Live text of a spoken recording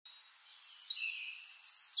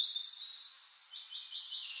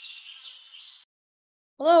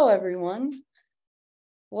Hello, everyone.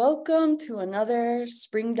 Welcome to another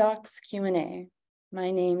SpringDocs Q&A.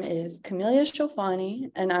 My name is Camelia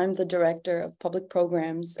Shofani, and I'm the Director of Public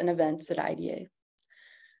Programs and Events at IDA.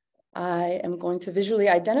 I am going to visually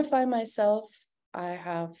identify myself. I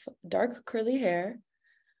have dark curly hair.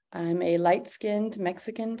 I'm a light-skinned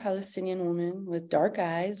Mexican-Palestinian woman with dark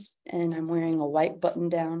eyes, and I'm wearing a white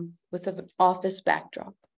button-down with an office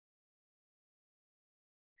backdrop.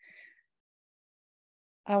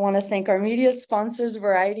 I want to thank our media sponsors,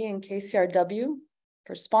 Variety and KCRW,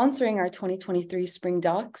 for sponsoring our 2023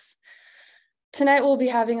 SpringDocs. Tonight, we'll be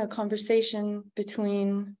having a conversation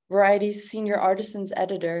between Variety's senior artisans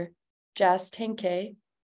editor, Jazz Tangcay,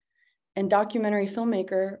 and documentary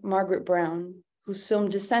filmmaker, Margaret Brown, whose film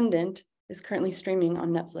Descendant is currently streaming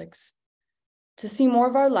on Netflix. To see more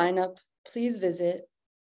of our lineup, please visit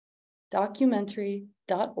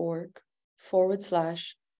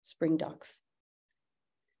documentary.org/SpringDocs.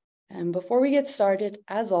 And before we get started,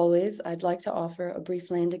 as always, I'd like to offer a brief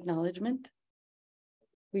land acknowledgement.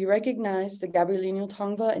 We recognize the Gabrielino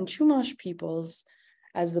Tongva and Chumash peoples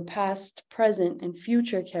as the past, present, and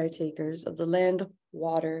future caretakers of the land,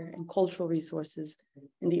 water, and cultural resources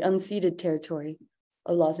in the unceded territory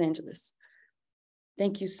of Los Angeles.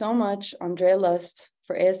 Thank you so much, Andrea Lust,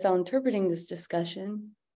 for ASL interpreting this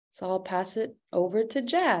discussion. So I'll pass it over to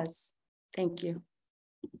Jazz. Thank you.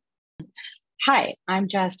 Hi, I'm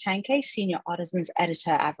Jazz Tangcay, Senior Artisans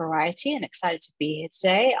Editor at Variety, and excited to be here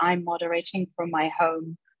today. I'm moderating from my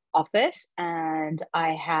home office, and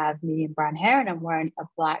I have medium brown hair, and I'm wearing a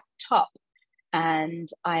black top. And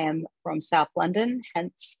I am from South London,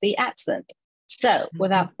 hence the accent. So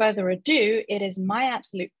without further ado, it is my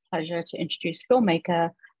absolute pleasure to introduce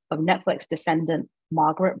filmmaker of Netflix Descendant,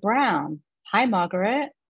 Margaret Brown. Hi,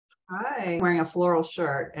 Margaret. Hi. I'm wearing a floral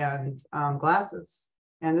shirt and glasses.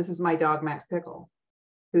 And this is my dog, Max Pickle,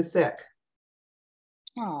 who's sick.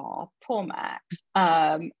 Oh, poor Max.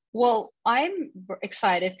 Well, I'm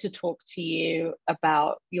excited to talk to you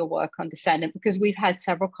about your work on Descendant because we've had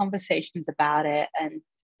several conversations about it, and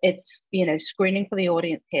it's, screening for the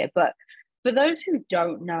audience here. But for those who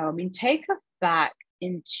don't know, I mean, take us back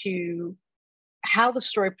into how the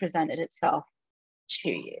story presented itself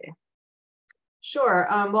to you. Sure.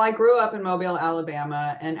 Well, I grew up in Mobile,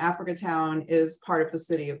 Alabama, and Africatown is part of the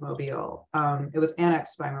city of Mobile. It was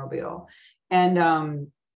annexed by Mobile. And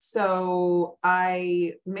so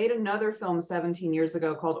I made another film 17 years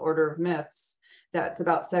ago called Order of Myths that's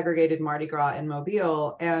about segregated Mardi Gras in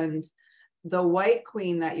Mobile. And the white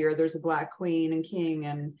queen that year, there's a black queen and king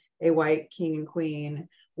and a white king and queen,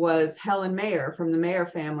 was Helen Mayer from the Mayer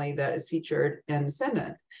family that is featured in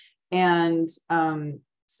Descendant. And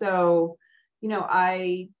so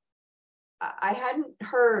I hadn't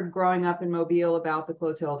heard growing up in Mobile about the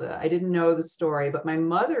Clotilda. I didn't know the story, but my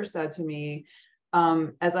mother said to me,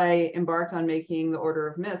 as I embarked on making the Order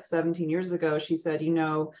of Myths 17 years ago, she said,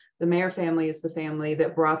 the Mayer family is the family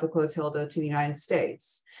that brought the Clotilda to the United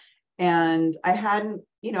States. And I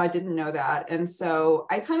didn't know that. And so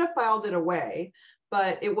I kind of filed it away,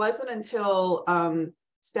 but it wasn't until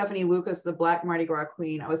Stephanie Lucas, the Black Mardi Gras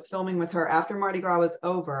queen, I was filming with her after Mardi Gras was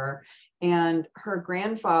over. And her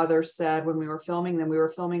grandfather said, when we were filming them, we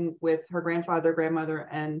were filming with her grandfather, grandmother,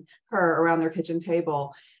 and her around their kitchen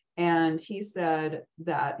table. And he said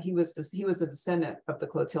that he was a descendant of the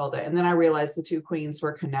Clotilda. And then I realized the two queens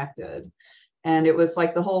were connected. And it was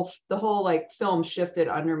like the whole like film shifted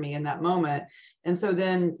under me in that moment. And so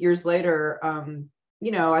then years later,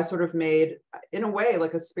 I sort of made, in a way,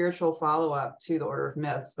 like a spiritual follow-up to the Order of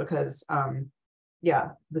Myths because,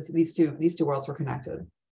 these two worlds were connected.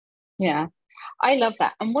 Yeah, I love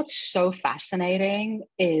that. And what's so fascinating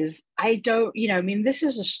is this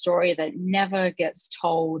is a story that never gets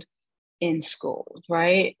told in schools,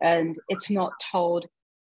 right? And it's not told,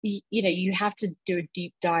 you have to do a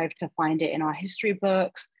deep dive to find it in our history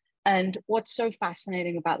books. And what's so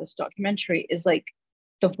fascinating about this documentary is like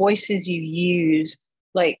the voices you use,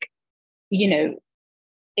 and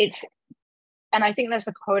I think there's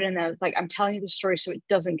a quote in there, like, I'm telling you the story so it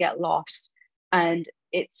doesn't get lost. And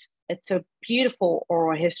it's a beautiful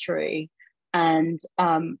oral history. And,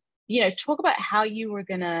 talk about how you were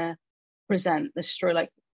going to present the story,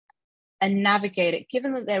 and navigate it,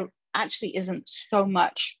 given that there actually isn't so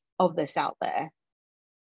much of this out there.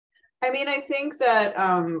 I mean, I think that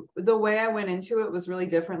the way I went into it was really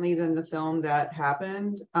differently than the film that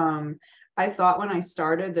happened. I thought when I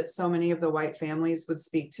started that so many of the white families would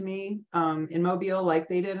speak to me in Mobile like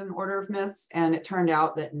they did in Order of Myths. And it turned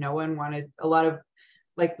out that no one wanted, a lot of,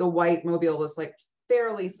 like, the white Mobile was like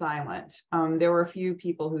fairly silent. There were a few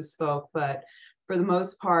people who spoke, but for the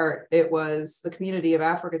most part, it was the community of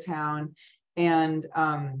Africatown, and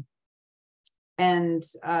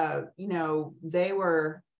you know, they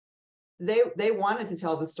wanted to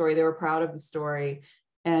tell the story. They were proud of the story.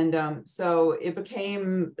 And so it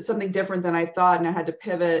became something different than I thought, and I had to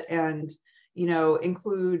pivot and, you know,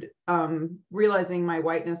 include, realizing my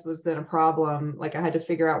whiteness was then a problem. Like, I had to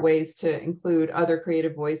figure out ways to include other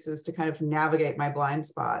creative voices to kind of navigate my blind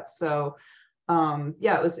spots. So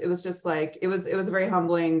yeah, it was just like, it was a very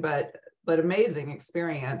humbling but amazing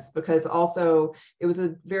experience, because also it was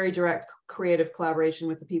a very direct creative collaboration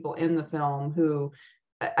with the people in the film who,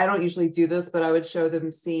 I don't usually do this, but I would show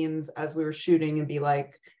them scenes as we were shooting and be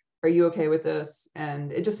like, are you okay with this?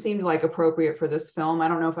 And it just seemed like appropriate for this film. I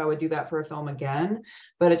don't know if I would do that for a film again,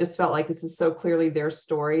 but it just felt like this is so clearly their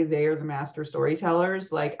story. They are the master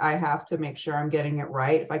storytellers. Like, I have to make sure I'm getting it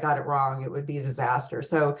right. If I got it wrong, it would be a disaster.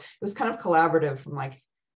 So it was kind of collaborative from like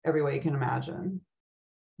every way you can imagine.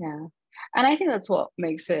 Yeah. And I think that's what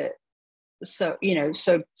makes it so, you know,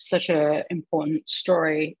 such a important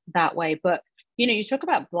story that way. But you know, you talk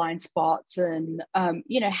about blind spots, and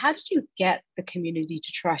you know, how did you get the community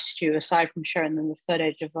to trust you, aside from showing them the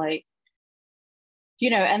footage of, like, you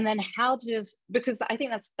know, and then because I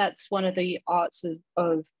think that's one of the arts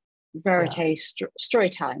of verite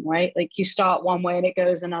storytelling, right? Like, you start one way and it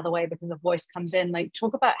goes another way because a voice comes in. Like,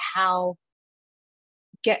 talk about how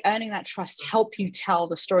earning that trust help you tell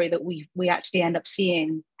the story that we actually end up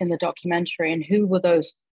seeing in the documentary, and who were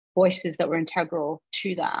those voices that were integral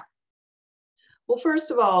to that? Well, first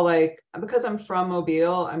of all, like, because I'm from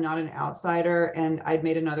Mobile, I'm not an outsider, and I'd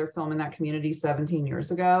made another film in that community 17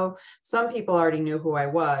 years ago. Some people already knew who I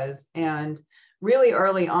was. And really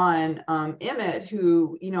early on, Emmett,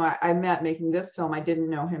 who, you know, I met making this film, I didn't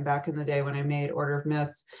know him back in the day when I made Order of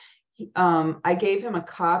Myths. I gave him a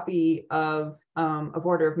copy of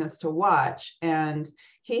Order of Myths to watch, and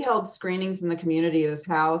he held screenings in the community at his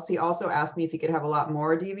house. He also asked me if he could have a lot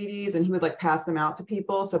more DVDs, and he would like pass them out to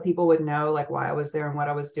people so people would know like why I was there and what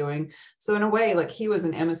I was doing. So in a way, like, he was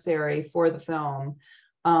an emissary for the film.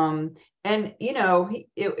 And you know,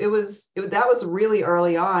 that was really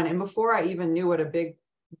early on, and before I even knew what a big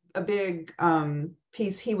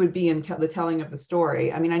piece he would be in the telling of the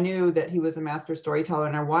story. I mean, I knew that he was a master storyteller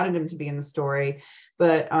and I wanted him to be in the story,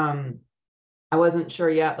 but I wasn't sure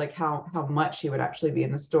yet like how much he would actually be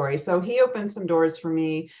in the story. So he opened some doors for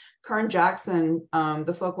me. Kern Jackson,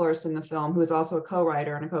 the folklorist in the film, who is also a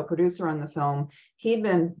co-writer and a co-producer on the film, he'd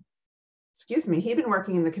been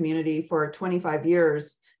working in the community for 25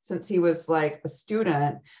 years, since he was like a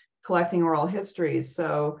student collecting oral histories.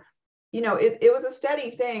 So, you know, it was a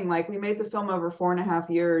steady thing. Like, we made the film over 4.5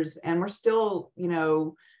 years, and we're still, you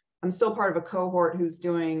know, I'm still part of a cohort who's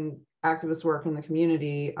doing activist work in the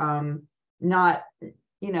community, not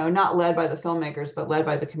led by the filmmakers, but led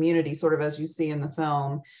by the community, sort of as you see in the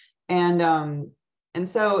film. And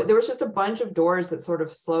so there was just a bunch of doors that sort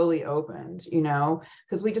of slowly opened, you know,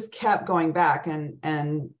 because we just kept going back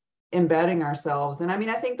and embedding ourselves. And I mean,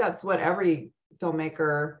 I think that's what every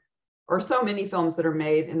filmmaker, or so many films that are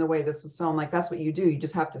made in the way this was filmed, like, that's what you do. You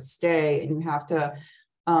just have to stay, and you have to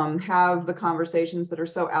have the conversations that are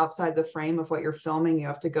so outside the frame of what you're filming. You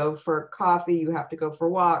have to go for coffee, you have to go for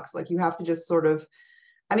walks, like, you have to just sort of,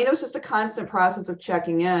 I mean, it was just a constant process of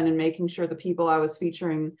checking in and making sure the people I was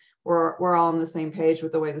featuring were all on the same page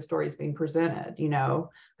with the way the story is being presented, you know,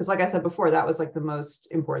 because like I said before, that was like the most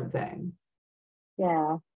important thing.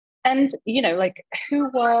 Yeah. And, you know, like,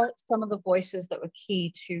 who were some of the voices that were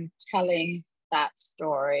key to telling that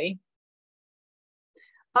story?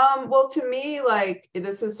 Well, to me, like,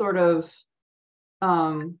 this is sort of,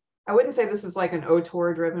 I wouldn't say this is like an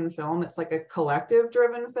auteur driven film. It's like a collective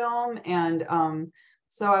driven film. And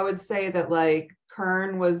so I would say that, like,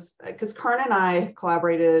 Kern was, because Kern and I have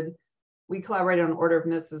collaborated on Order of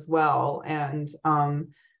Myths as well. And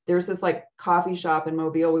there's this like coffee shop in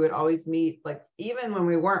Mobile. We would always meet, like, even when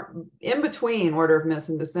we weren't in between Order of Myths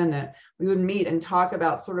and Descendant, we would meet and talk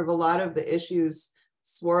about sort of a lot of the issues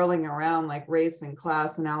swirling around, like race and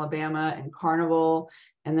class in Alabama and carnival,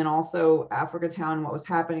 and then also Africatown, what was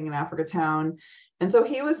happening in Africatown. And so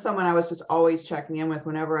he was someone I was just always checking in with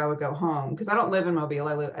whenever I would go home, because I don't live in Mobile.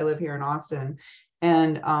 I live here in Austin,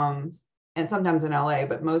 and sometimes in LA,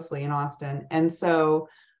 but mostly in Austin. And so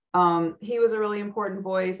he was a really important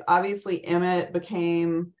voice. Obviously, Emmett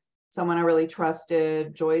became someone I really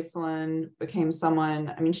trusted. Joycelyn became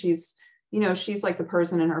someone, I mean, she's like the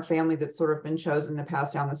person in her family that's sort of been chosen to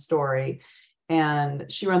pass down the story.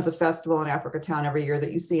 And she runs a festival in Africatown every year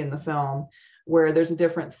that you see in the film, where there's a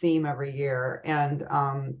different theme every year. And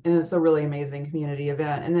it's a really amazing community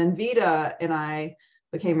event. And then Vida and I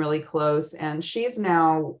became really close. And she's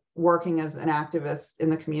now working as an activist in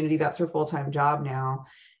the community. That's her full-time job now.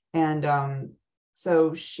 And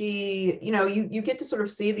so she, you get to sort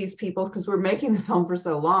of see these people, because we're making the film for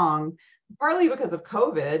so long, partly because of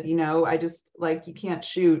COVID. I just, like, you couldn't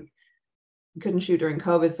shoot during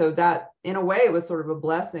COVID. So that, in a way, was sort of a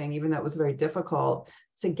blessing, even though it was very difficult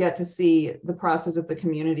to get to see the process of the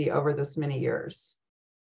community over this many years.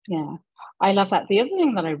 Yeah, I love that. The other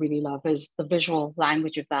thing that I really love is the visual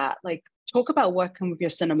language of that. Like, talk about working with your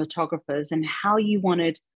cinematographers and how you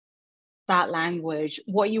wanted that language,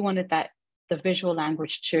 what you wanted the visual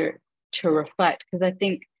language to reflect, because I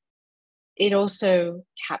think it also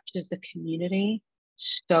captures the community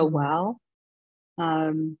so well.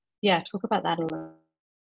 Yeah, talk about that a little.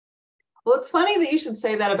 Well, it's funny that you should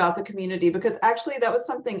say that about the community, because actually that was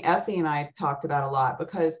something Essie and I talked about a lot,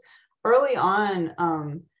 because early on,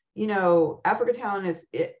 Africatown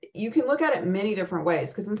you can look at it many different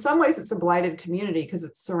ways, because in some ways it's a blighted community because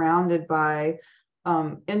it's surrounded by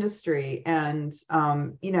industry, and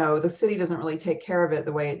the city doesn't really take care of it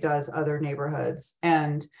the way it does other neighborhoods.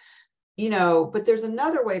 And but there's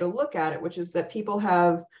another way to look at it, which is that people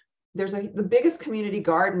have, the biggest community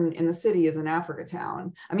garden in the city is in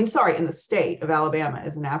Africatown. In the state of Alabama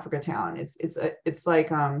is in Africatown. It's like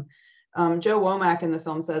Joe Womack in the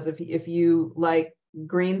film says, if you like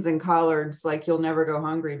greens and collards, like, you'll never go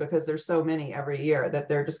hungry, because there's so many every year that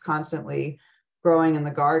they're just constantly growing in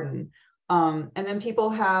the garden. And then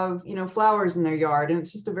people have, flowers in their yard, and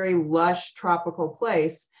it's just a very lush tropical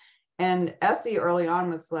place. And Essie early on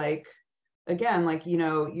was like, again, like,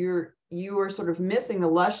 you were sort of missing the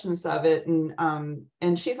lushness of it.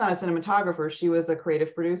 And she's not a cinematographer. She was a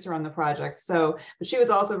creative producer on the project. But she was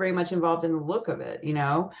also very much involved in the look of it,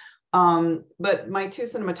 But my two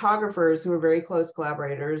cinematographers, who are very close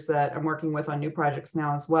collaborators that I'm working with on new projects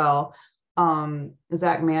now as well,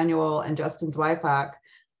 Zach Manuel and Justin Zweifach,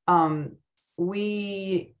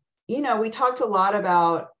 we talked a lot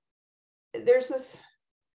about, there's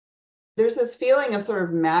this feeling of sort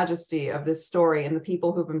of majesty of this story and the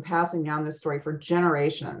people who've been passing down this story for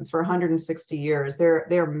generations, for 160 years.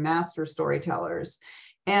 They're master storytellers,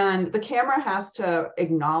 and the camera has to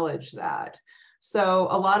acknowledge that. So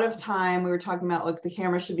a lot of time we were talking about, like, the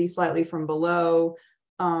camera should be slightly from below.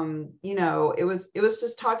 It was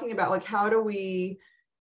just talking about, like, how do we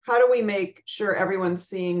make sure everyone's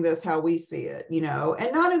seeing this how we see it,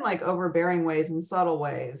 and not in like overbearing ways, in subtle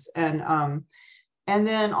ways. And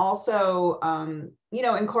then also,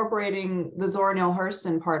 incorporating the Zora Neale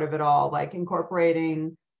Hurston part of it all, like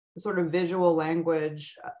incorporating sort of visual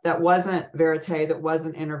language that wasn't verite, that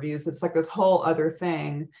wasn't interviews. It's like this whole other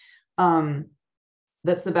thing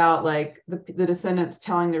that's about, like, the descendants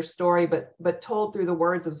telling their story, but told through the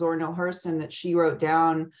words of Zora Neale Hurston that she wrote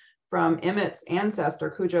down from Emmett's ancestor,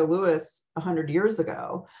 Cujo Lewis, 100 years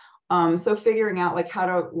ago. So figuring out, like, how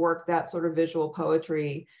to work that sort of visual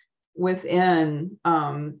poetry within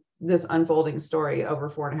this unfolding story over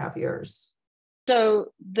 4.5 years. So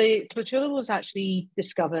the Clotilda was actually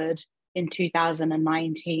discovered in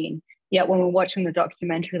 2019. Yet when we're watching the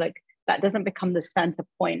documentary, like, that doesn't become the center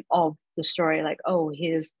point of the story. Like, oh,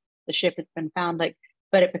 here's the ship, it's been found. Like,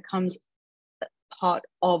 but it becomes part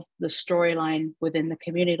of the storyline within the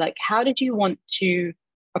community. Like, how did you want to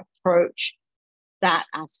approach that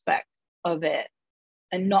aspect of it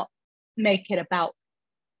and not make it about,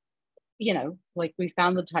 like, we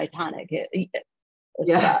found the Titanic as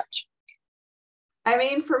such?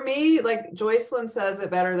 For me, like, Joycelyn says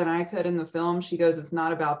it better than I could in the film. She goes, it's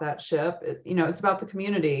not about that ship. It's about the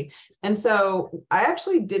community. And so I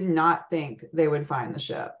actually did not think they would find the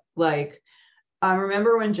ship. Like, I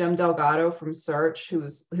remember when Jim Delgado from Search, who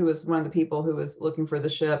was one of the people who was looking for the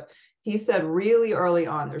ship, he said really early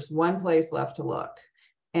on, there's one place left to look.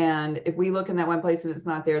 And if we look in that one place and it's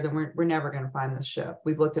not there, then we're never going to find the ship.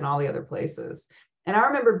 We've looked in all the other places. And I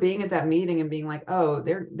remember being at that meeting and being like, oh,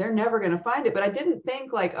 they're never going to find it. But I didn't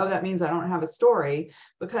think, like, oh, that means I don't have a story,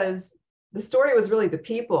 because the story was really the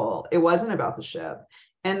people. It wasn't about the ship.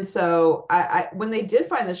 And so I when they did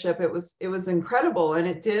find the ship, it was incredible. And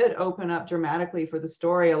it did open up dramatically for the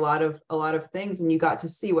story a lot of things. And you got to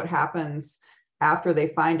see what happens after they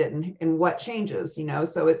find it and what changes,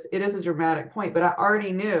 so it is a dramatic point. But I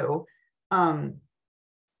already knew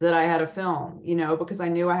that I had a film, because I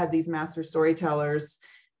knew I had these master storytellers,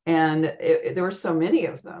 and there were so many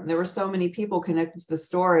of them. There were so many people connected to the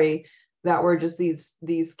story that were just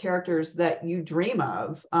these characters that you dream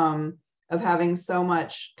of having so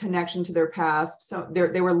much connection to their past. So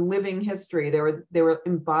they were living history. They were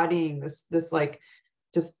embodying this like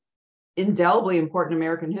just indelibly important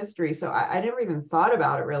American history. So I never even thought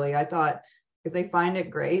about it really. I thought, If they find it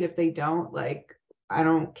great, if they don't, like, I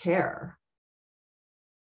don't care.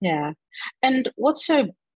 Yeah. And what's so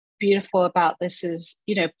beautiful about this is,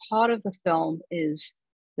 you know, part of the film is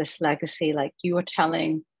this legacy. Like, you are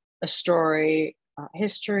telling a story,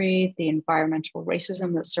 history, the environmental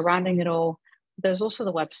racism that's surrounding it all. There's also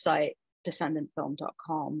the website,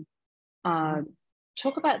 descendantfilm.com.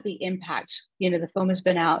 Talk about the impact. You know, the film has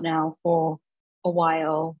been out now for a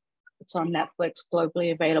while. It's on Netflix,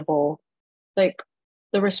 globally available. Like,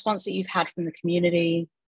 the response that you've had from the community,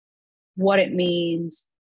 what it means,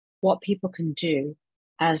 what people can do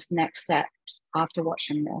as next steps after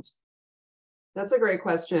watching this. That's a great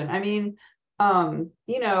question. I mean,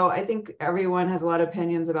 you know, I think everyone has a lot of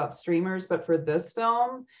opinions about streamers, but for this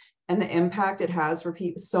film and the impact it has for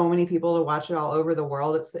so many people to watch it all over the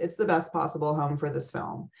world, it's the best possible home for this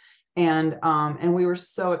film. And we were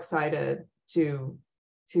so excited to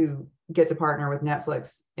get to partner with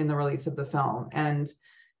Netflix in the release of the film. And,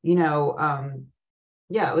 you know,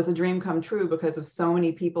 yeah, it was a dream come true because of so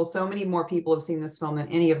many people. So many more people have seen this film than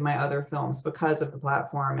any of my other films because of the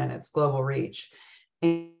platform and its global reach.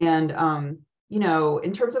 And you know,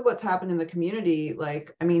 in terms of what's happened in the community,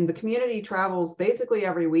 like, I mean, the community travels basically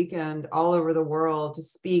every weekend all over the world to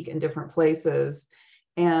speak in different places.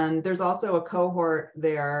 And there's also a cohort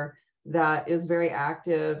there that is very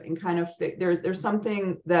active and kind of, there's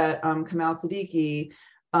something that Kamal Siddiqui,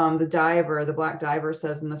 the diver, the Black diver,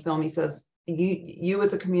 says in the film. He says, you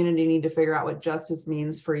as a community need to figure out what justice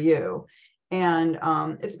means for you. And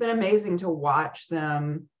it's been amazing to watch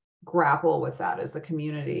them grapple with that as a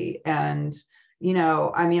community. And, you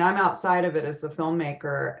know, I mean, I'm outside of it as the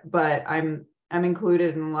filmmaker, but I'm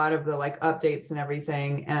included in a lot of the like updates and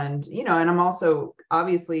everything. And, you know, and I'm also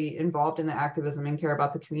obviously involved in the activism and care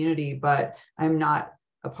about the community, but I'm not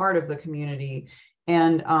a part of the community.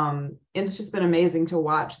 And it's just been amazing to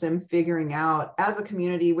watch them figuring out as a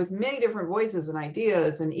community with many different voices and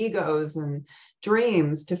ideas and egos and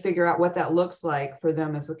dreams to figure out what that looks like for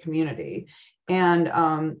them as a community.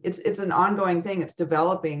 And it's an ongoing thing. It's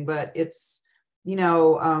developing, but it's, you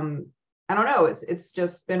know, I don't know. It's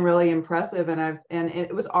just been really impressive. And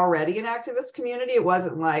it was already an activist community. It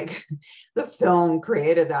wasn't like the film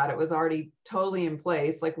created that. It was already totally in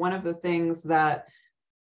place. Like, one of the things that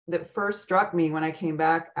first struck me when I came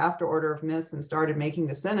back after Order of Myths and started making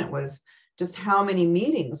Descendant was just how many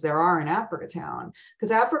meetings there are in Africatown,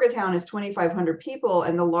 because Africatown is 2,500 people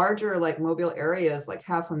and the larger like Mobile area is like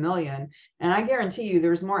 500,000. And I guarantee you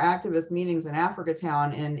there's more activist meetings in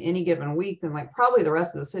Africatown in any given week than like probably the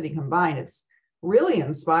rest of the city combined. It's really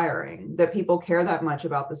inspiring that people care that much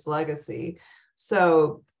about this legacy.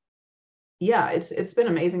 So yeah, it's been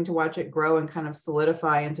amazing to watch it grow and kind of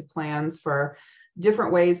solidify into plans for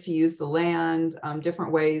different ways to use the land,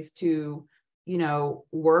 different ways to, you know,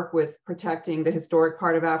 work with protecting the historic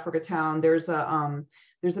part of Africatown. There's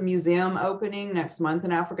a museum opening next month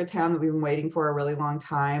in Africatown that we've been waiting for a really long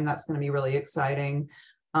time. That's going to be really exciting.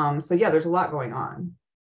 So yeah, there's a lot going on.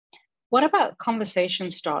 What about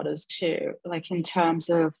conversation starters too? Like, in terms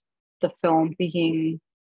of the film being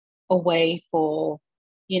a way for,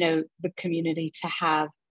 you know, the community to have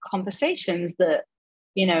conversations that,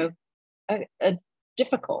 you know, are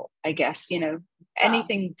difficult, I guess. You know,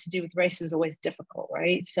 anything to do with race is always difficult,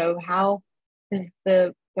 right? So how has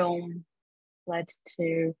the film led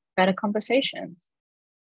to better conversations?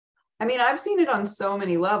 I mean, I've seen it on so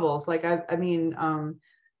many levels. Like, I mean,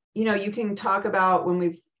 you know, you can talk about when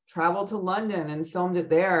we've traveled to London and filmed it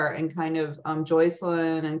there, and kind of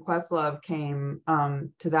Joycelyn and Questlove came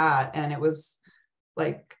to that. And it was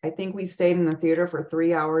like, I think we stayed in the theater for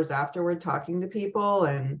 3 hours afterward, talking to people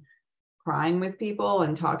and crying with people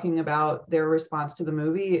and talking about their response to the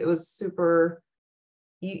movie. It was super,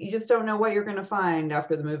 you just don't know what you're going to find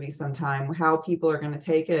after the movie sometime, how people are going to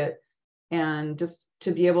take it. And just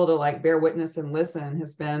to be able to like bear witness and listen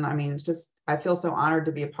has been, I mean, it's just, I feel so honored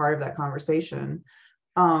to be a part of that conversation.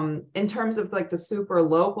 In terms of like the super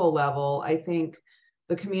local level, I think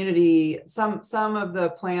the community, some of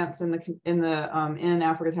the plants in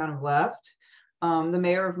Africatown have left. The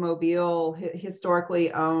mayor of Mobile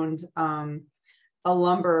historically owned a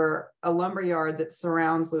lumber yard that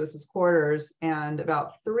surrounds Lewis's quarters. And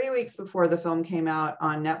about 3 weeks before the film came out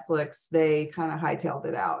on Netflix, they kind of hightailed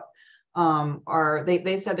it out. Or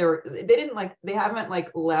they said they haven't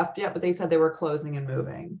like left yet, but they said they were closing and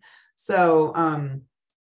moving. So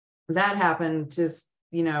that happened just,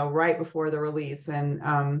 you know, right before the release.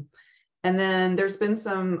 And then there's been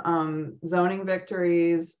some zoning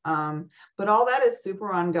victories, but all that is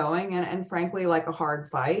super ongoing and frankly, like a hard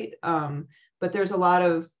fight. But there's a lot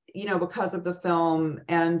of you know, because of the film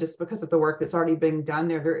and just because of the work that's already being done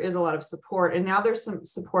there is a lot of support. And now there's some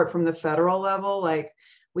support from the federal level. Like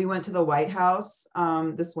we went to the White House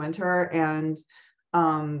this winter and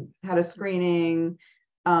had a screening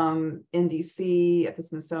in DC at the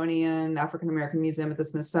Smithsonian, African American Museum at the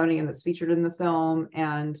Smithsonian, that's featured in the film,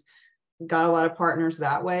 and got a lot of partners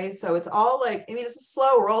that way. So it's all like, I mean, it's a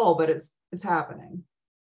slow roll, but it's happening.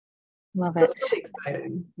 Love so it. It's really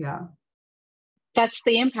exciting. Yeah. That's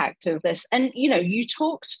the impact of this. And, you know, you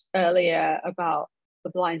talked earlier about the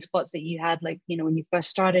blind spots that you had, like, you know, when you first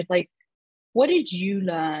started, like, what did you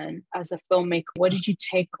learn as a filmmaker? What did you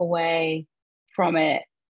take away from it,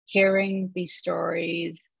 hearing these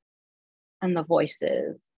stories and the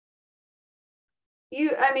voices?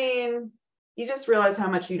 I mean, you just realize how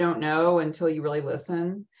much you don't know until you really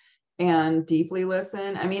listen and deeply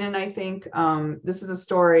listen. I mean, and I think this is a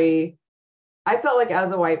story, I felt like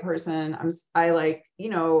as a white person, I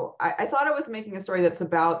thought I was making a story that's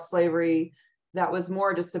about slavery that was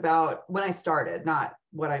more just about when I started, not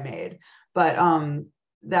what I made. But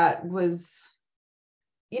that was,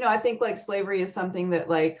 you know, I think like slavery is something that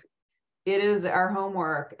like, it is our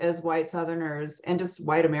homework as white Southerners and just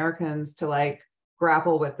white Americans to like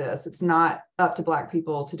grapple with this. It's not up to Black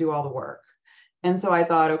people to do all the work. And so I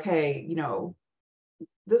thought, okay, you know,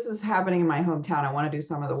 this is happening in my hometown. I want to do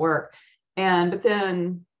some of the work. But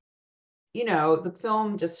then, you know, the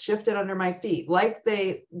film just shifted under my feet, like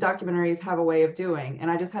documentaries have a way of doing. And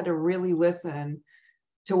I just had to really listen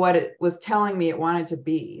to what it was telling me it wanted to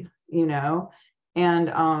be, you know, and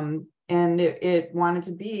it wanted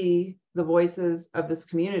to be the voices of this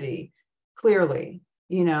community clearly,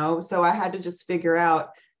 you know. So I had to just figure out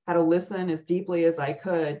how to listen as deeply as I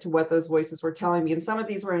could to what those voices were telling me. And some of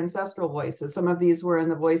these were ancestral voices. Some of these were in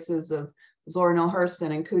the voices of Zora Neale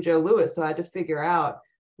Hurston and Cujo Lewis. So I had to figure out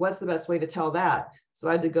what's the best way to tell that. So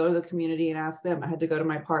I had to go to the community and ask them. I had to go to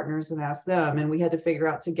my partners and ask them. And we had to figure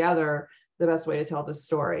out together the best way to tell this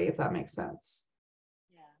story, if that makes sense.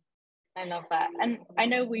 Yeah, I love that. And I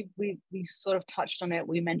know we sort of touched on it.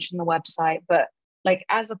 We mentioned the website, but like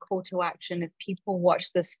as a call to action, if people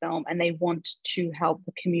watch this film and they want to help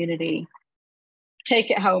the community take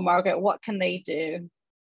it home, Margaret, what can they do?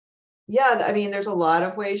 Yeah, I mean, there's a lot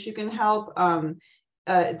of ways you can help.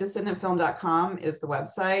 Descendantfilm.com is the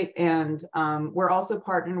website. And we're also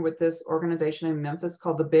partnered with this organization in Memphis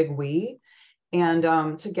called The Big We.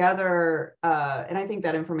 And together, and I think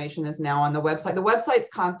that information is now on the website. The website's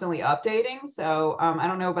constantly updating. So I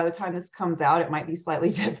don't know, by the time this comes out, it might be slightly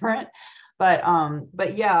different.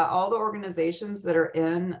 But yeah, all the organizations that are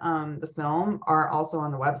in the film are also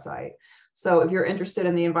on the website. So if you're interested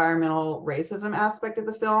in the environmental racism aspect of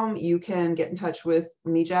the film, you can get in touch with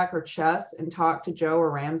me, Jack, or Chess and talk to Joe or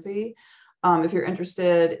Ramsey. If you're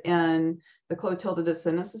interested in the Clotilda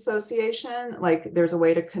Descendants Association, like there's a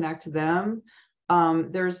way to connect to them.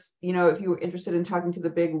 There's, you know, if you're interested in talking to the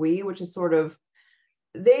Big We, which is sort of,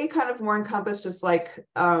 they kind of more encompass just like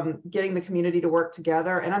getting the community to work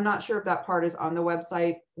together. And I'm not sure if that part is on the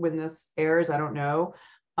website when this airs, I don't know.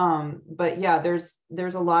 But yeah,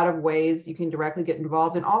 there's a lot of ways you can directly get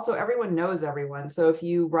involved. And also everyone knows everyone. So if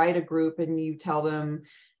you write a group and you tell them,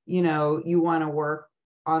 you know, you want to work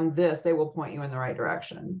on this, they will point you in the right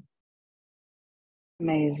direction.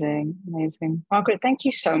 Amazing, amazing. Margaret, thank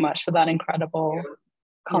you so much for that incredible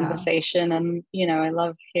conversation. Yeah. And, you know, I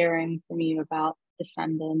love hearing from you about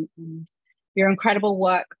Descendant and your incredible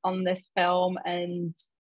work on this film and,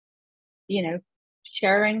 you know,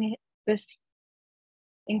 sharing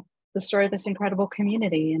the story of this incredible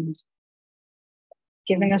community and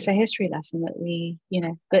giving us a history lesson that we, you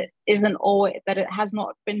know, that it has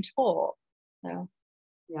not been taught. So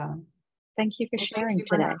yeah. Thank you for sharing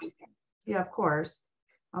today. Yeah, of course.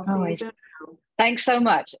 I'll see you soon. Thanks so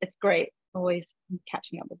much. It's great always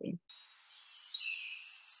catching up with you.